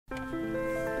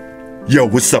Yo,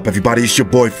 what's up everybody? It's your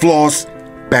boy Floss,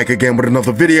 back again with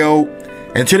another video.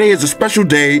 And today is a special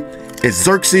day. It's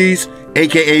Xerxes,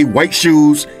 aka White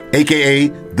Shoes, aka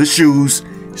The Shoes,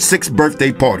 6th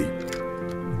birthday party.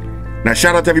 Now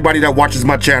shout out to everybody that watches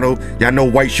my channel. Y'all know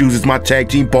White Shoes is my tag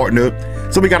team partner,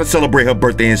 so we gotta celebrate her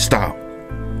birthday in style.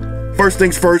 First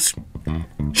things first,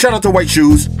 shout out to White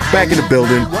Shoes, back in the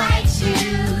building.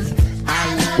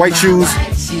 White Shoes,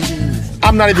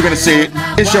 I'm not even gonna say it.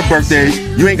 It's your birthday.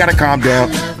 You ain't gotta calm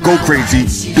down. Go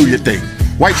crazy. Do your thing.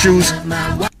 White Shoes,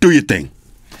 do your thing.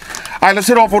 All right, let's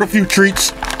hit off with a few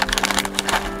treats.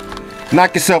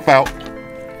 Knock yourself out.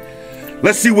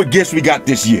 Let's see what gifts we got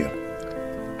this year.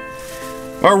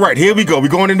 All right, here we go. We're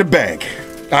going in the bag.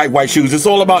 All right, White Shoes, it's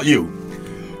all about you.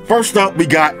 First up, we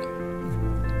got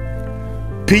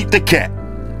Pete the Cat.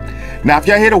 Now, if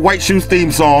y'all hear the White Shoes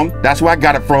theme song, that's where I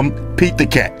got it from, Pete the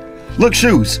Cat. Look,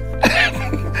 Shoes.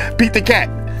 Pete the Cat.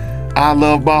 I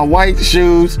love my white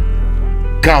shoes.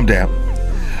 Calm down.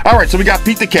 All right, so we got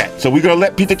Pete the Cat. So we're going to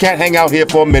let Pete the Cat hang out here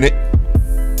for a minute.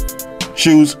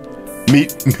 Shoes.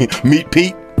 Meet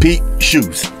Pete. Pete.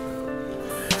 Shoes.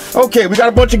 Okay, we got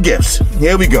a bunch of gifts.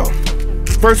 Here we go.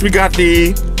 First, we got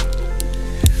the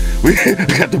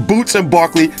Boots and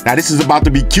Barkley. Now, this is about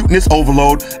to be cuteness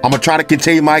overload. I'm going to try to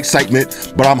contain my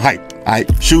excitement, but I'm hyped. All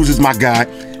right, Shoes is my guy,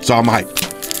 so I'm hyped.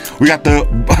 We got the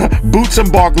Boots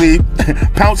and Barkley,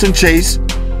 Pounce and Chase,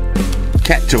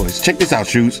 cat toys. Check this out,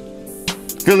 Shoes.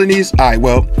 Feeling these? All right,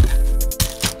 well,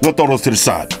 we'll throw those to the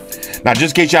side. Now,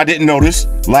 just in case y'all didn't notice,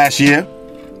 last year,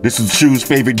 this is Shoes'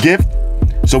 favorite gift,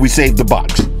 so we saved the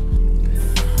box.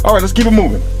 All right, let's keep it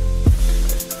moving.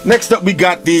 Next up, we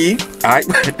got the, all right,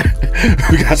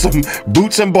 we got some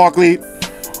Boots and Barkley.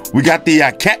 We got the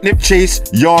Catnip Chase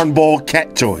Yarn Ball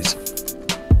cat toys.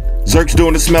 Zerk's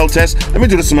doing the smell test. Let me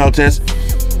do the smell test.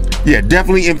 Yeah,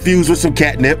 definitely infused with some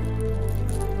catnip.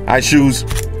 All right, Shoes,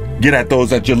 get at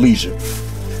those at your leisure.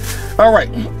 All right,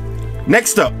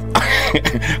 next up.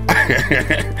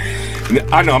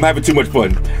 I know, I'm having too much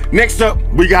fun. Next up,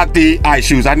 we got the, all right,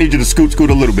 Shoes, I need you to scoot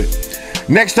a little bit.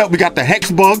 Next up, we got the Hex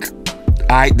Bug.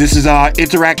 All right, this is our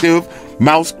interactive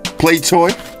mouse play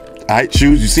toy. All right,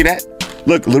 Shoes, you see that?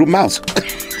 Look, a little mouse.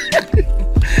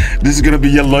 This is gonna be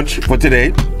your lunch for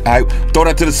today. All right, throw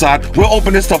that to the side. We'll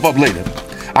open this stuff up later.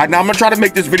 All right, now I'm gonna try to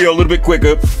make this video a little bit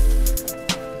quicker,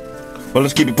 but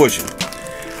let's keep it pushing.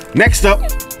 Next up,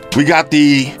 we got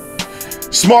the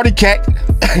Smarty Cat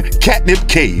Catnip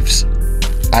Caves.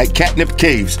 All right, Catnip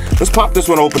Caves. Let's pop this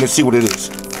one open and see what it is.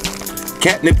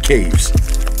 Catnip Caves.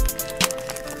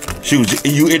 Shoes,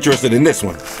 you interested in this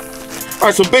one? All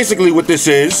right, so basically what this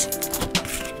is,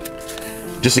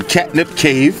 just a catnip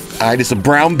cave. All right, it's a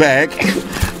brown bag.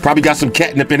 Probably got some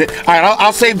catnip in it. All right,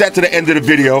 I'll save that to the end of the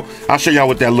video. I'll show y'all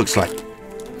what that looks like.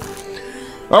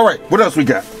 All right, what else we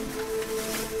got?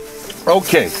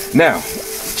 Okay, now,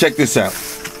 check this out.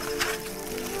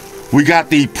 We got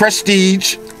the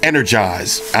Prestige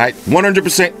Energize. All right,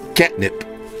 100% catnip.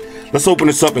 Let's open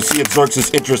this up and see if Zerx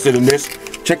is interested in this.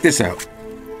 Check this out.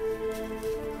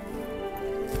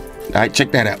 All right,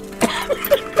 check that out.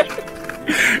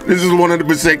 This is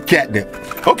 100% catnip.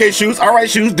 Okay, Shoes. All right,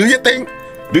 Shoes. Do your thing.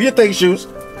 Do your thing, Shoes.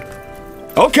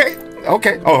 Okay.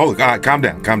 Okay. Oh, hold on. All right, calm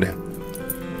down. Calm down.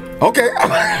 Okay.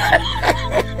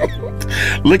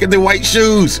 Look at the White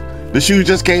Shoes. The shoes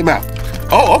just came out.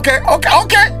 Oh, okay. Okay.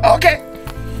 Okay. Okay.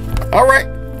 All right.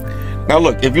 Now,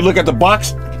 look. If you look at the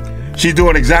box, she's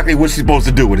doing exactly what she's supposed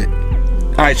to do with it.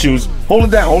 All right, Shoes. Hold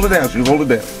it down. Hold it down, Shoes. Hold it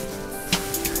down.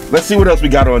 Let's see what else we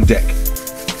got on deck.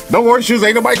 Don't worry, Shoes.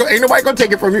 Ain't nobody gonna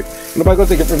take it from you. Ain't nobody gonna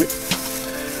take it from you.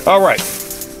 All right.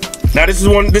 Now this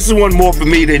is one more for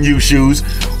me than you, Shoes.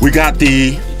 We got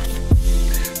the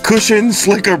Cushion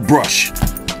Slicker Brush.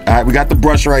 All right, we got the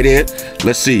brush right here.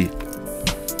 Let's see.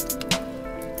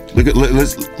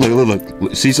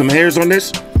 Look. See some hairs on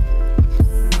this?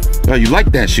 Oh, you like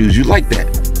that, Shoes? You like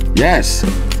that? Yes.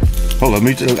 Hold on.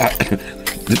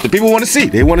 The people want to see.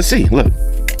 They want to see. Look.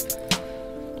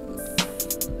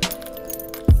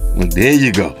 Look, there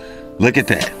you go. Look at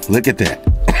that. Look at that.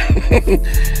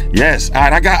 Yes. All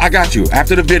right, I got you.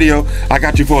 After the video, I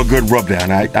got you for a good rub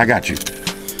down. All right, I got you.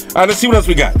 All right, let's see what else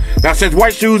we got. Now, since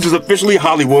White Shoes is officially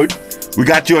Hollywood, we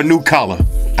got you a new collar.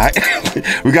 All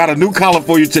right? We got a new collar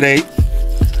for you today.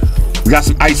 We got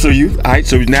some ice on you. All right,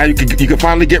 so now you can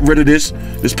finally get rid of this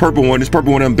purple one. This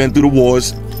purple one done been through the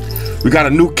wars. We got a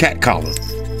new cat collar.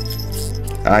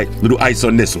 All right, little ice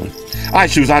on this one. All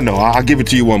right, Shoes, I know. I'll give it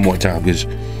to you one more time because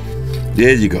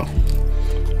there you go.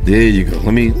 There you go.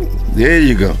 There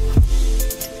you go.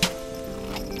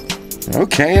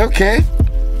 Okay, okay.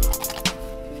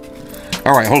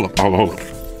 All right, hold up.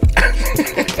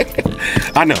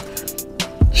 I know.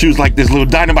 Shoes like this little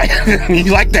dynamite.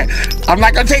 You like that? I'm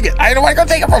not gonna take it. I ain't nobody gonna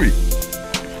take it from you.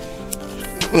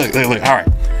 Look. All right,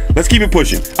 let's keep it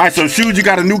pushing. All right, so shoes, you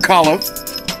got a new collar.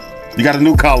 You got a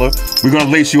new collar. We're gonna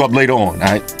lace you up later on.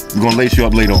 All right, we're gonna lace you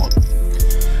up later on.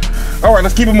 All right,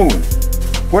 let's keep it moving.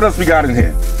 What else we got in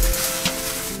here?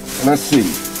 Let's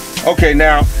see. Okay,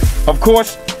 now, of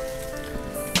course,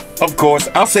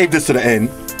 I'll save this to the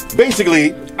end.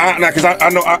 Basically, because I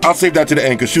know I'll save that to the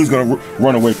end because Shoe's gonna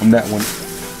run away from that one.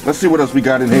 Let's see what else we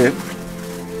got in here.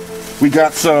 We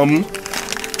got the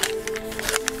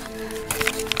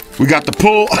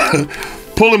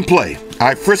pull and play. All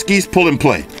right, Friskies pull and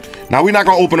play. Now we're not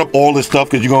gonna open up all this stuff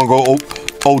because you're gonna go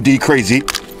OD crazy.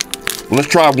 Well, let's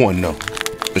try one though.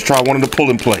 Let's try one of the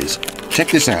pull and plays. Check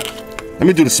this out. Let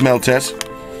me do the smell test.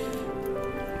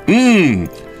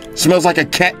 Smells like a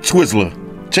cat Twizzler.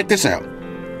 Check this out.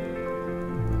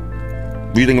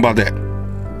 What do you think about that?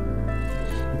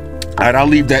 All right, I'll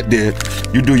leave that there.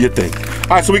 You do your thing.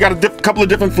 All right, so we got a couple of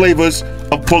different flavors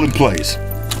of pull and plays.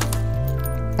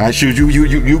 All right, Shoes,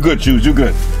 you good, Shoes, you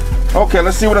good. Okay,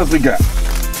 let's see what else we got.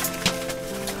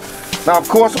 Now, of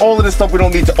course, all of this stuff we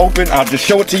don't need to open. I'll just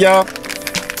show it to y'all.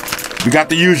 We got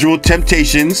the usual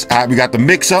Temptations. All right, we got the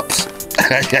mix-ups.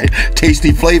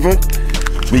 Tasty flavor.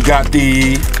 We got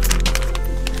the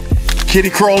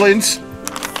Kitty Crawlins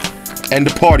and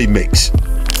the Party Mix.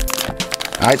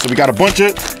 All right, so we got a bunch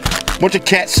of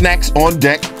cat snacks on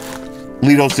deck.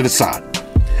 Leave those to the side.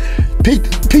 Pete.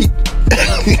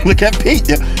 Look at Pete.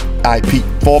 Yeah. All right, Pete,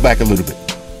 fall back a little bit.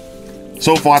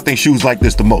 So far, I think Shoes like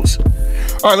this the most.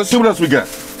 All right, let's see what else we got.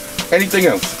 Anything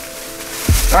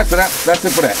else? All right, so that's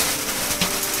it for that.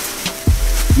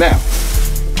 Now,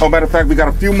 matter of fact, we got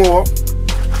a few more.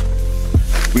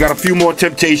 We got a few more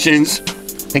Temptations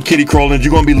and Kitty Crawlins.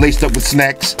 You're gonna be laced up with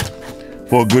snacks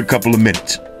for a good couple of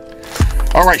minutes.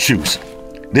 All right, Shoes.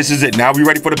 This is it. Now we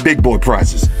ready for the big boy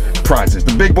prizes.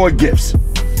 The big boy gifts.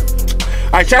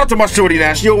 All right, shout out to my shorty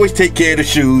now. She always take care of the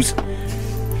Shoes.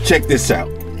 Check this out.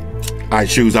 All right,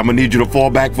 Shoes, I'm gonna need you to fall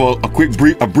back for a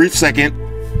brief second.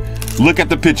 Look at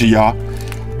the picture, y'all.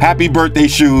 Happy birthday,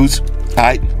 Shoes. All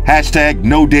right, hashtag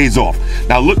no days off.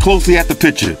 Now look closely at the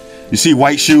picture. You see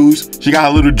white Shoes? She got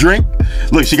a little drink.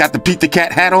 Look, she got the Pete the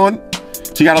Cat hat on.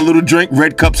 She got a little drink,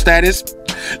 red cup status.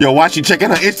 Yo, why she checking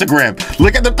her Instagram?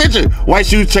 Look at the picture. White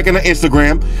Shoes checking her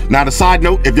Instagram. Now the side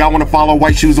note, if y'all want to follow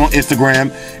White Shoes on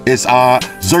Instagram, it's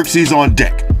Xerxes on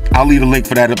Deck. I'll leave a link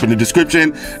for that up in the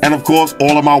description. And of course,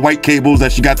 all of my white cables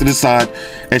that she got to the side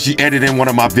and she edited in one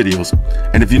of my videos.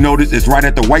 And if you notice, it's right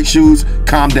at the White Shoes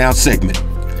Calm Down segment.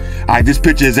 All right, this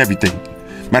picture is everything.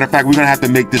 Matter of fact, we're gonna have to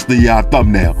make this the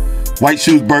thumbnail. White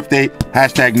Shoes birthday,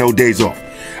 hashtag no days off.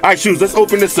 All right, Shoes, let's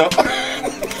open this up.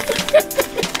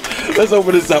 Let's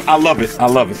open this up. I love it.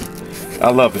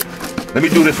 Let me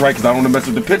do this right because I don't want to mess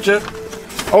with the picture.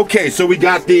 Okay, so we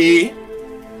got the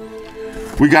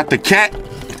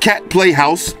cat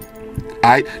playhouse. All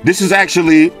right, this is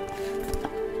actually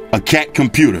a cat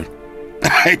computer.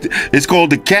 It's called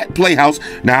the Cat Playhouse.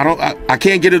 Now I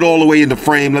can't get it all the way in the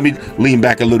frame. Let me lean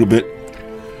back a little bit.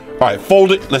 All right,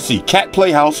 fold it. Let's see, Cat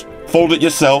Playhouse. Fold it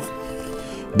yourself.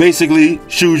 Basically,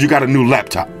 Shoes, you got a new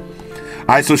laptop.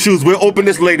 All right, so Shoes, we'll open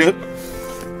this later.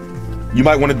 You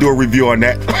might want to do a review on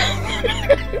that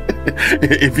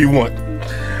if you want.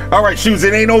 All right, Shoes,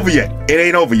 it ain't over yet.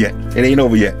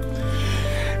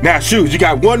 Now, Shoes, you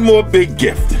got one more big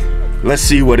gift. Let's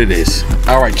see what it is.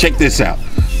 All right, check this out.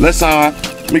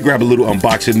 Let me grab a little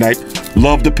unboxing knife.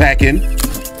 Love the packing.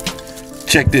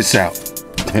 Check this out.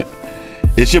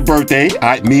 It's your birthday. All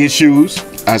right, me and Shoes.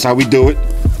 That's how we do it.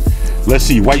 Let's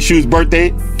see, White Shoes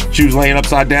birthday. Shoes laying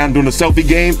upside down doing a selfie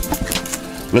game.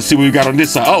 Let's see what we got on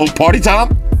this side. Uh-oh, party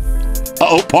time.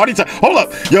 Party time. Hold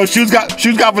up. Yo, Shoes got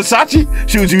Versace.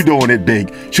 Shoes, you doing it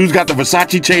big. Shoes got the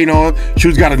Versace chain on.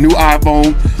 Shoes got a new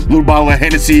iPhone, little bottle of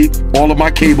Hennessy, all of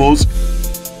my cables.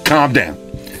 Calm down.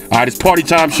 All right, it's party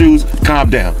time, Shoes. Calm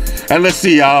down. And let's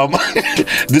see,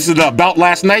 this is about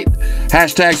last night.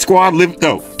 Hashtag squad,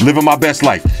 living my best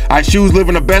life. All right, Shoes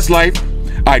living the best life.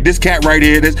 All right, this cat right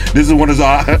here, this is one of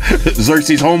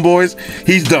Xerxes homeboys.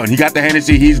 He's done. He got the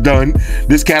Hennessy, he's done.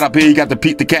 This cat up here, he got the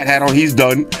Pete the Cat hat on, he's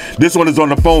done. This one is on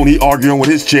the phone, he arguing with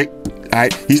his chick. All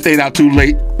right, he stayed out too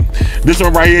late. This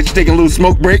one right here, she's taking a little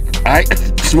smoke break. All right,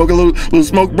 smoking a little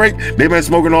smoke break. They've been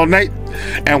smoking all night.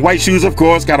 And White Shoes, of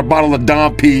course, got a bottle of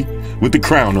Dom P with the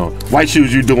crown on. White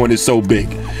Shoes, you doing it so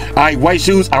big. All right, White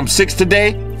Shoes, I'm 6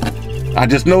 today. I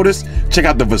just noticed. Check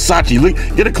out the Versace. Look,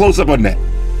 get a close up on that.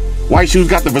 White Shoes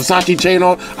got the Versace chain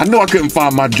on. I know I couldn't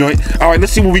find my joint. All right,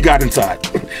 let's see what we got inside.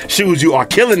 Shoes, you are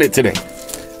killing it today.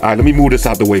 All right, let me move this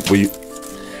out the way for you.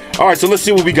 All right, so let's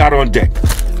see what we got on deck.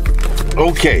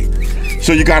 Okay,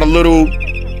 so you got a little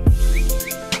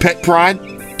pet pride.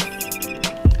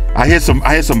 I hear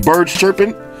some birds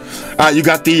chirping. You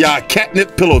got the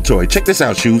catnip pillow toy. Check this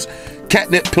out, Shoes.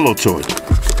 Catnip pillow toy.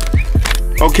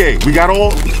 Okay, we got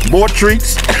more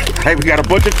treats. Hey, we got a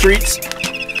bunch of treats.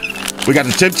 We got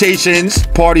the Temptations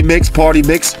party mix. All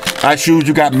right, Shoes,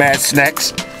 you got mad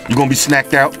snacks. You're gonna be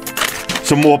snacked out.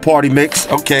 Some more party mix.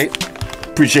 Okay,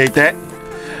 appreciate that.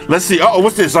 Let's see. Oh,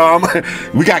 what's this?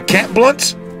 We got cat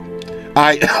blunts. All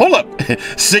right, hold up.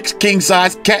 6 king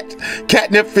size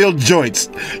catnip filled joints.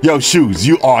 Yo, Shoes,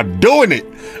 you are doing it.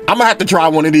 I'm gonna have to try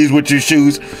one of these with you,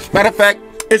 Shoes. Matter of fact,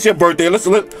 it's your birthday.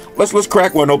 Let's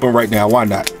crack one open right now. Why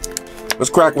not? Let's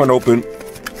crack one open.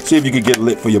 See if you can get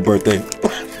lit for your birthday.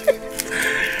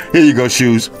 Here you go,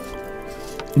 Shoes.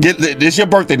 Get lit. It's your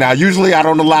birthday now. Usually I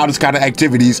don't allow this kind of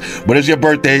activities, but it's your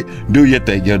birthday. Do your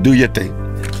thing, yo. Do your thing.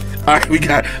 All right, we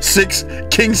got 6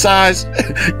 king size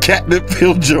catnip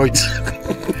filled joints.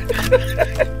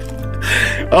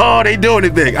 Oh, they doing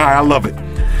it big. All right, I love it.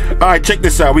 All right, check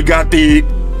this out. We got the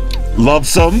Love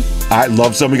Some. All right,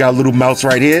 Love Some. We got a little mouse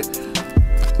right here.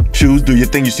 Shoes, do your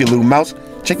thing. You see a little mouse?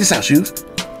 Check this out, Shoes.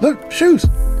 Look, Shoes.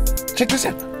 Check this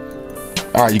out.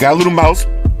 All right, you got a little mouse.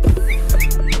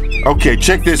 Okay,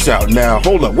 check this out. Now,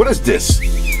 hold up. What is this?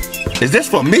 Is this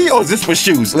for me or is this for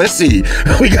Shoes? Let's see.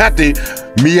 We got the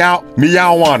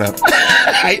Meowana.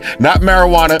 Not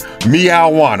marijuana,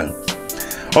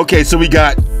 Meowana. Okay, so we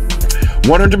got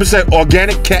 100%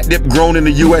 organic catnip grown in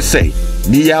the USA.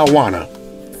 Meowana.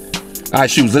 All right,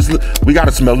 Shoes, we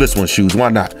gotta smell this one, Shoes. Why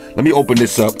not? Let me open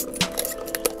this up.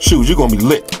 Shoes, you're gonna be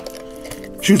lit.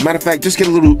 Shoes, matter of fact, just get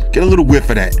a little whiff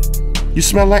of that. You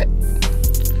smell that?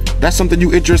 That's something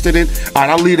you interested in? All right,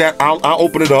 I'll leave that. I'll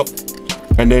open it up.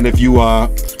 And then if you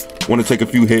want to take a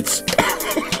few hits,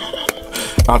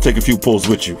 I'll take a few pulls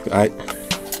with you. All right.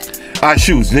 All right,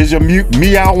 Shoes. There's your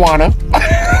Meowana.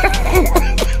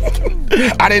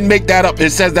 I didn't make that up.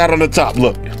 It says that on the top.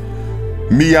 Look,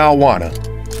 Meowana.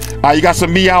 All right, you got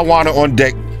some Meowana on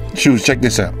deck. Shoes, check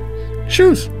this out.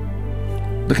 Shoes,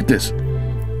 look at this.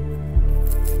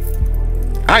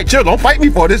 All right, chill. Don't fight me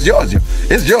for it. It's yours.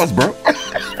 It's yours, bro.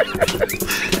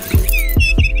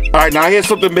 All right, now here's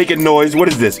something making noise. What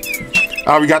is this?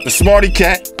 All right, we got the Smarty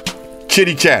Cat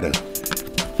Chitty Chatter.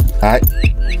 All right.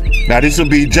 Now this will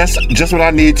be just what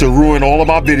I need to ruin all of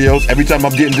my videos. Every time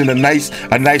I'm getting in a nice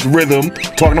rhythm,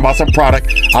 talking about some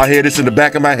product, I'll hear this in the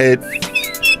back of my head,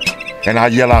 and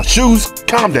I'll yell out, "Shoes,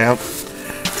 calm down."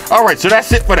 All right, so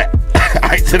that's it for that. All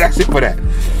right, so that's it for that.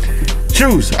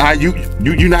 Shoes,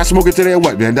 you not smoking today or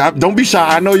what, man? Don't be shy.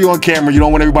 I know you're on camera. You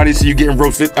don't want everybody to see you getting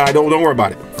roasted. All right, don't worry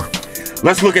about it.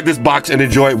 Let's look at this box and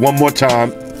enjoy it one more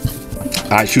time.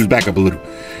 All right, Shoes, back up a little.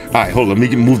 All right, hold on.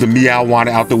 Let me move the Meowana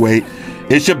out the way.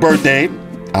 It's your birthday.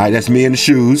 All right, that's me and the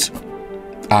Shoes.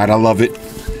 All right, I love it.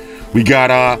 We got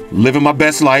Living My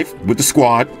Best Life with the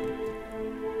squad.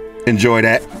 Enjoy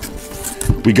that.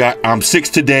 We got I'm 6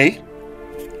 today.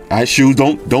 All right, Shoes,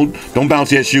 don't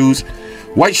bounce yet, Shoes.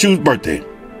 White Shoes birthday.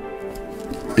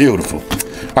 Beautiful.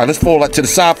 All right, let's pull that to the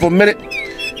side for a minute.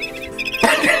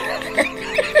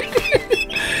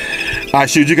 All right,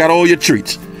 Shoes, you got all your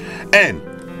treats. And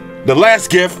the last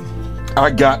gift I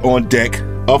got on deck,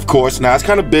 of course. Now, it's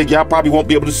kind of big. Y'all probably won't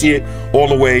be able to see it all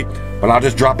the way, but I'll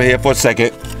just drop it here for a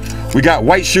second. We got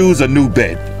White Shoes a new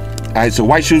bed. All right, so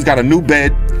White Shoes got a new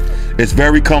bed. It's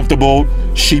very comfortable.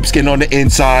 Sheepskin on the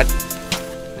inside.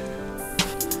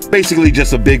 Basically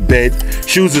just a big bed.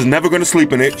 Shoes is never going to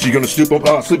sleep in it. She's going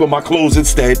to sleep on my clothes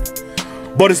instead.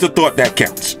 But it's the thought that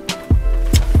counts.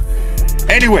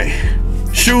 Anyway,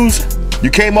 Shoes, you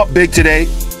came up big today.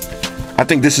 I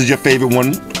think this is your favorite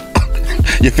one.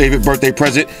 Your favorite birthday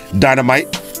present, Dynamite.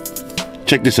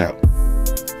 Check this out.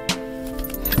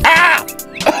 Ah!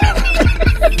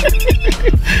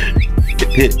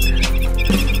 Hit.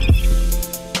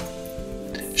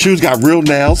 Shoes got real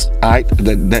nails. All right,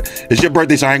 it's your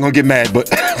birthday, so I ain't gonna get mad, but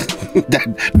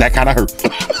that kind of hurt.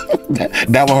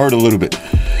 that one hurt a little bit.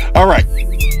 All right,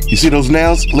 you see those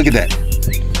nails? Look at that.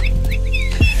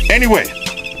 Anyway,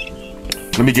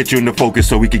 let me get you into focus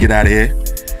so we can get out of here.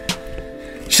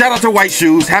 Shout out to White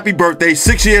Shoes. Happy birthday,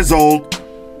 6 years old.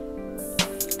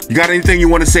 You got anything you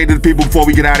want to say to the people before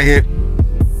we get out of here?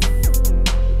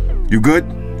 You good?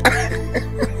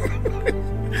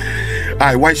 All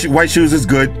right, White Shoes is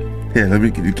good. Here,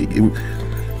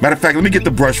 matter of fact, let me get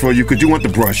the brush for you because you want the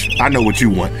brush. I know what you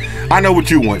want. I know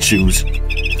what you want, Shoes.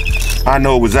 I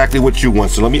know exactly what you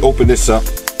want. So let me open this up.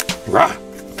 Rah.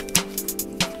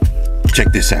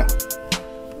 Check this out.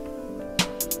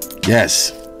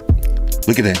 Yes.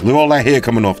 Look at that. Look at all that hair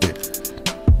coming off there.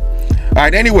 All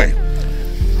right, anyway.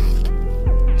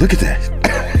 Look at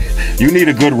that. You need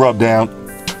a good rub down.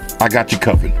 I got you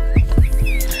covered.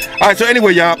 All right, so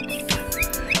anyway, y'all.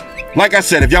 Like I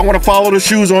said, if y'all want to follow the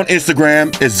shoes on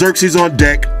Instagram, it's Xerxes on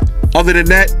deck. Other than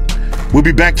that, we'll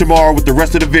be back tomorrow with the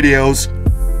rest of the videos.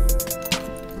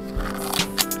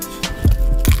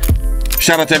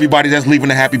 Shout out to everybody that's leaving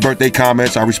the happy birthday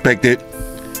comments. I respect it.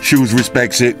 Shoes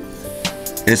respects it.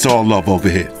 It's all love over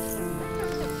here.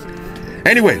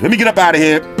 Anyway, let me get up out of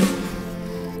here.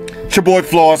 It's your boy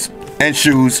Floss and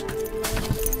Shoes.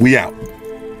 We out.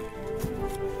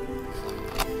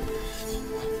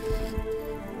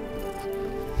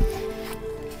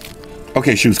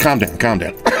 Okay, Shoes, calm down, calm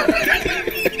down.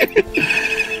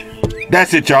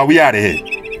 That's it, y'all. We out of here.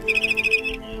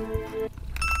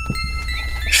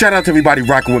 Shout out to everybody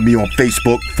rocking with me on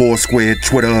Facebook, Foursquare,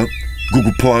 Twitter,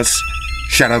 Google+.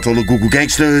 Shout out to all the Google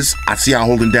gangsters. I see y'all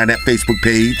holding down that Facebook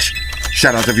page.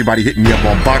 Shout out to everybody hitting me up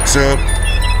on Boxer.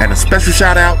 And a special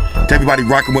shout out to everybody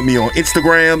rocking with me on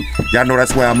Instagram. Y'all know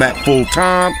that's where I'm at full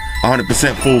time,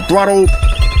 100% full throttle.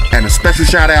 And a special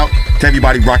shout out to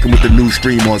everybody rocking with the new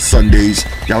stream on Sundays.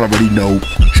 Y'all already know,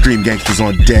 Stream Gangsters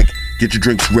on deck. Get your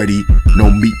drinks ready.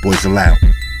 No meat boys allowed.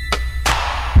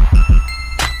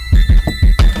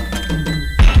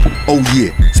 Oh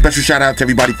yeah, special shout out to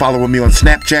everybody following me on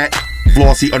Snapchat,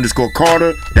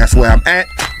 Flossie_Carter. That's where I'm at.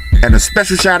 And a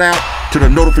special shout out to the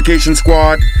notification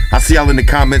squad. I see y'all in the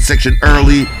comment section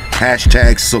early.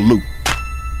 #salute.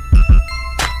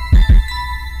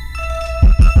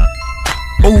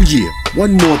 Oh yeah,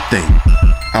 one more thing.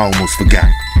 I almost forgot.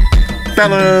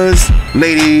 Fellas,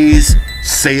 ladies,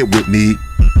 say it with me.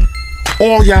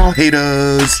 All y'all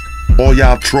haters, all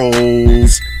y'all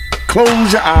trolls,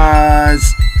 close your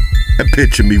eyes and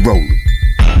picture me rolling.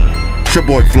 It's your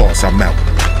boy Floss, I'm out.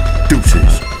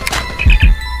 Deuces.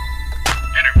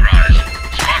 Enterprise,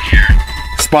 Spock here.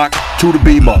 Spock, to the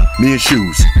beam up. Me and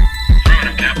Shoes.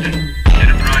 Affirmative, Captain.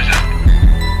 Enterprise out.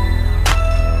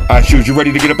 Alright, Shoes, you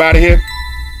ready to get up out of here?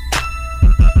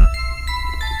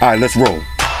 Alright, let's roll.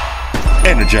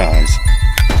 Energize.